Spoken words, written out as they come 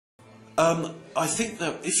I think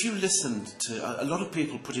that if you listened to... A lot of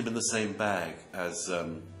people put him in the same bag as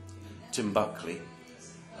Tim Buckley.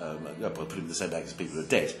 Put him in the same bag as people who are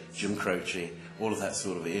dead. Jim Croce, all of that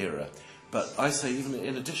sort of era. But I say, even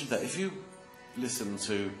in addition to that, if you listen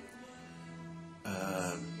to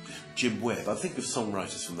Jim Webb, I think of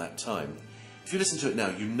songwriters from that time. If you listen to it now,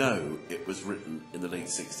 you know it was written in the late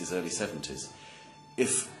 60s, early 70s.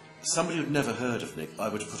 If somebody who'd never heard of Nick, I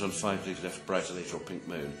would have put on 5 League Left, Brighter Later or Pink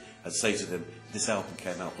Moon, and say to them, this album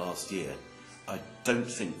came out last year, I don't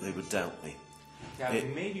think they would doubt me. Yeah,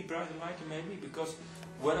 maybe Brighter Later, maybe, because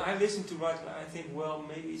when I listen to Brighter Later, I think, well,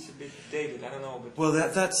 maybe it's a bit dated, I don't know. But well,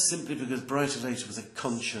 that's simply because Brighter Later was a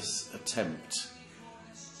conscious attempt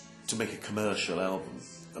to make a commercial album.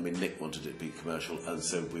 I mean, Nick wanted it to be commercial, and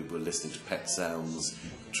so we were listening to Pet Sounds,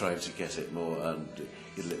 trying to get it more, and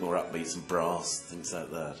get a little more upbeat, some brass, things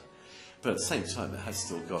like that. But at the same time, it has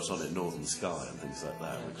still got on it Northern Sky and things like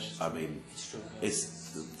that, which, I mean,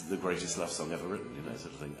 is the greatest love song ever written, you know,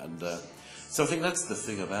 sort of thing. And so I think that's the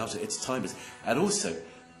thing about it, it's timeless. And also,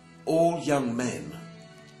 all young men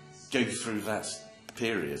go through that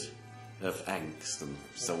period of angst and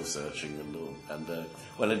soul-searching and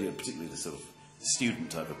well, anyway, particularly the sort of student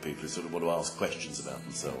type of people who sort of want to ask questions about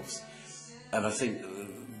themselves. And I think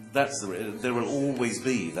there will always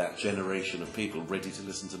be that generation of people ready to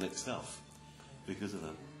listen to Nick's stuff because of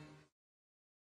that.